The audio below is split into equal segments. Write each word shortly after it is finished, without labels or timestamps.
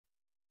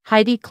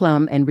Heidi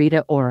Klum and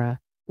Rita Ora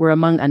were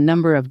among a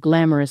number of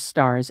glamorous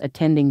stars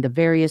attending the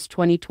various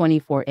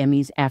 2024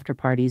 Emmys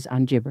afterparties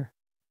on Gibber.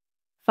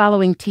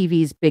 Following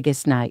TV's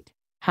biggest night,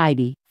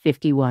 Heidi,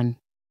 51,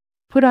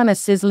 put on a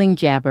sizzling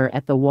jabber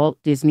at the Walt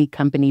Disney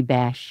Company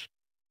bash,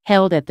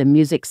 held at the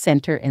Music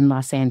Center in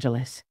Los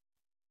Angeles.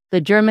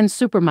 The German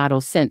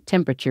supermodel sent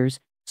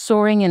temperatures,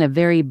 soaring in a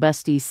very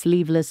busty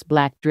sleeveless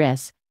black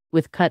dress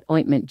with cut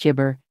ointment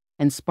jibber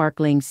and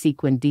sparkling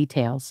sequin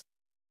details.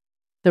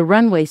 The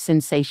runway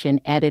sensation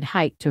added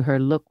height to her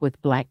look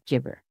with black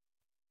jibber.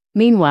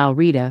 Meanwhile,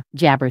 Rita,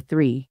 Jabber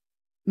 3,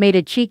 made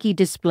a cheeky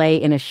display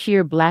in a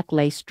sheer black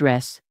lace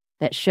dress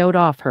that showed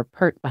off her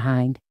pert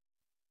behind.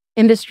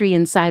 Industry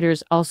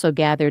insiders also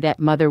gathered at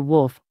Mother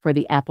Wolf for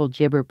the Apple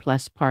Gibber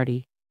Plus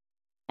party,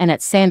 and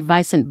at St.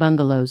 Vincent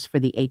Bungalows for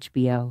the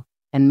HBO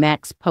and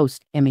Max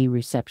post-Emmy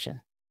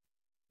reception.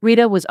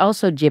 Rita was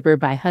also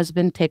gibbered by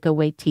husband Taika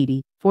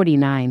Waititi,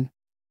 49,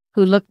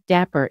 who looked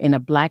dapper in a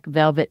black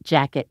velvet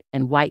jacket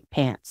and white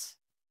pants.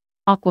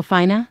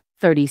 Awkwafina,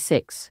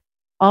 36,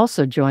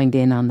 also joined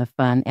in on the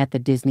fun at the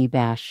Disney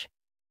Bash,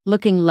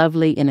 looking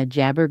lovely in a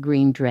jabber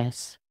green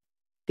dress.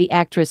 The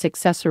actress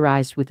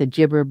accessorized with a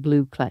gibber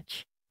blue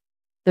clutch.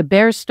 The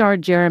Bear star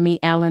Jeremy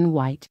Allen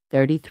White,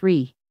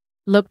 33,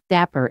 looked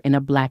dapper in a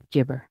black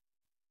gibber.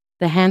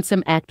 The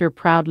handsome actor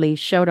proudly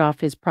showed off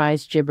his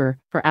prize gibber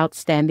for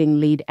Outstanding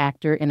Lead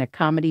Actor in a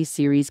Comedy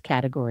Series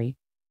category,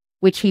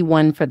 which he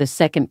won for the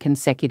second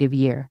consecutive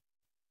year.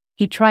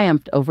 He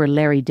triumphed over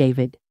Larry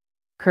David,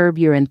 Curb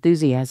Your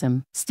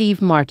Enthusiasm,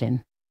 Steve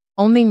Martin,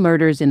 Only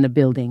Murders in the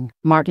Building,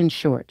 Martin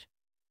Short,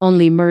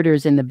 Only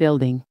Murders in the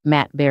Building,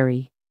 Matt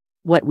Berry,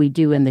 What We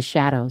Do in the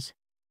Shadows,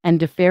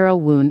 and DeFaro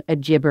Woon, a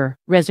gibber,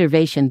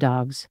 Reservation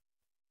Dogs.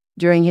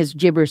 During his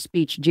gibber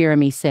speech,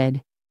 Jeremy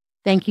said,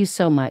 "Thank you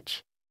so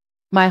much.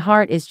 My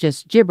heart is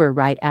just gibber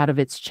right out of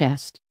its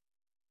chest.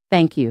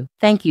 Thank you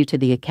to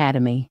the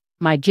Academy,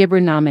 my gibber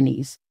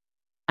nominees.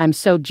 I'm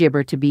so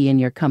gibber to be in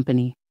your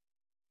company.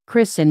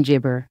 Chris and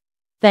Gibber,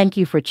 thank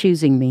you for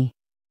choosing me.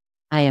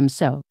 I am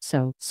so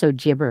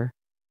gibber.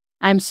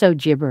 I'm so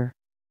gibber.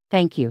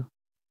 Thank you.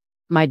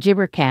 My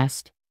gibber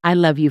cast, I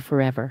love you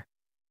forever.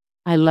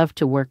 I love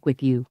to work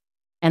with you,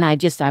 and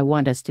I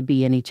want us to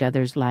be in each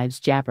other's lives,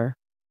 Jabber.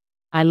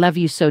 I love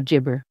you so,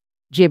 Gibber.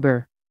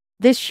 Gibber,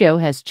 this show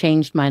has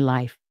changed my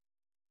life.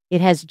 It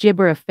has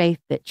gibber of faith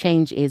that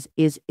change is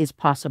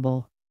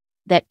possible.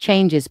 That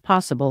change is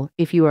possible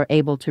if you are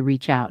able to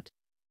reach out.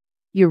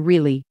 You're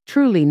really,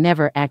 truly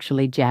never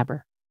actually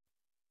jabber."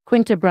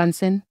 Quinta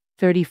Brunson,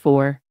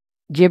 34,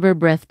 gibber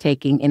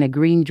breathtaking in a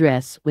green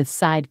dress with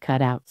side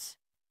cutouts.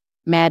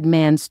 Mad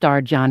Men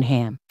star John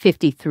Hamm,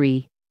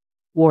 53,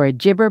 wore a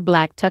gibber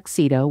black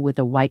tuxedo with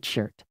a white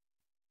shirt.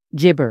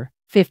 Gibber,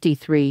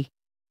 53,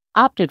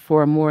 opted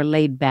for a more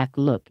laid-back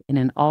look in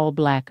an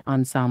all-black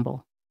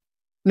ensemble.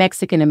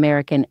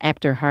 Mexican-American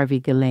actor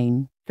Harvey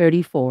Guillén,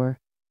 34,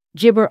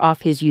 gibber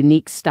off his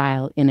unique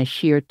style in a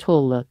sheer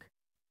tulle look.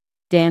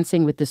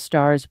 Dancing with the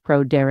Stars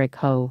pro Derek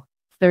Ho,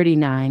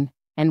 39,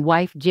 and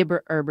wife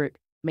Gibber Herbert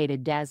made a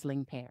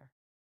dazzling pair.